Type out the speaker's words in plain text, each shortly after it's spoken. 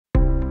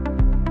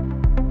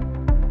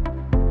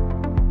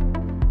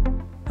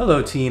Hello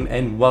team,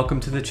 and welcome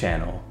to the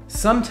channel.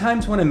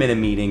 Sometimes when I'm in a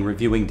meeting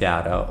reviewing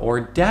data,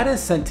 or data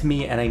is sent to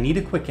me and I need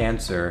a quick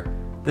answer,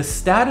 the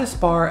status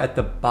bar at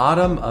the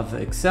bottom of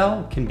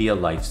Excel can be a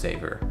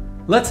lifesaver.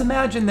 Let's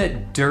imagine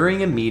that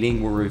during a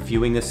meeting we're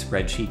reviewing a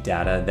spreadsheet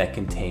data that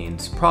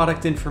contains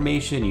product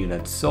information,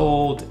 units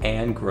sold,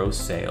 and gross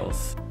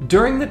sales.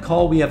 During the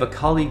call, we have a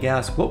colleague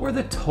ask what were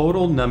the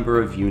total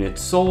number of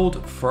units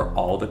sold for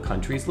all the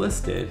countries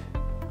listed.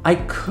 I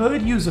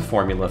could use a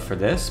formula for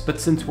this, but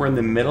since we're in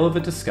the middle of a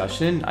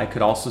discussion, I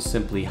could also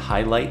simply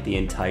highlight the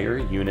entire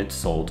units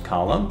sold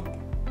column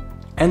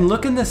and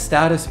look in the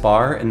status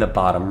bar in the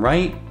bottom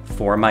right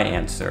for my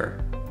answer.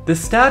 The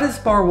status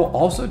bar will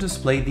also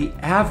display the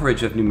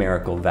average of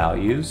numerical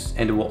values,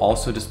 and it will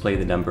also display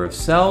the number of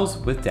cells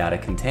with data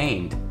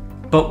contained.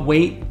 But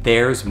wait,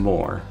 there's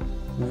more.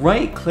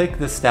 Right-click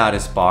the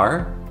status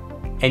bar,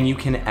 and you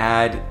can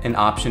add an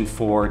option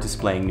for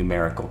displaying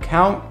numerical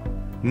count,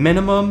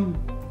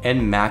 minimum,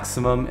 and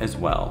maximum as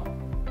well.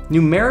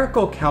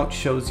 Numerical count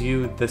shows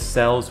you the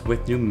cells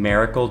with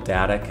numerical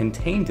data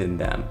contained in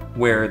them,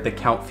 where the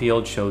count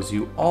field shows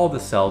you all the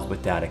cells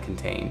with data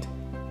contained.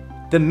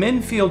 The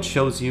min field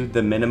shows you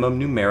the minimum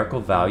numerical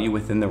value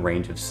within the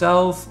range of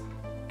cells,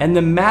 and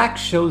the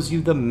max shows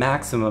you the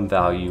maximum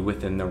value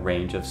within the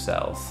range of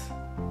cells.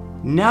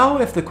 Now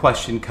if the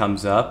question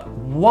comes up,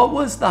 what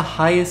was the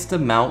highest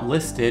amount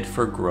listed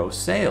for gross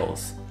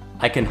sales?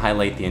 I can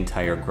highlight the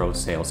entire gross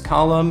sales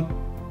column,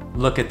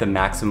 look at the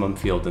maximum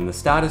field in the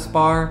status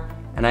bar,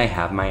 and I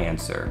have my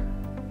answer.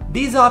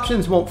 These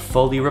options won't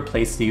fully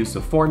replace the use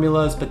of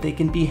formulas, but they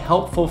can be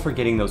helpful for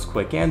getting those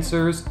quick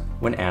answers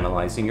when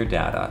analyzing your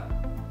data.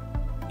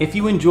 If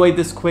you enjoyed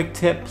this quick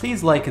tip,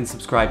 please like and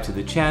subscribe to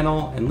the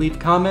channel and leave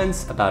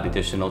comments about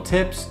additional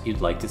tips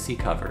you'd like to see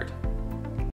covered.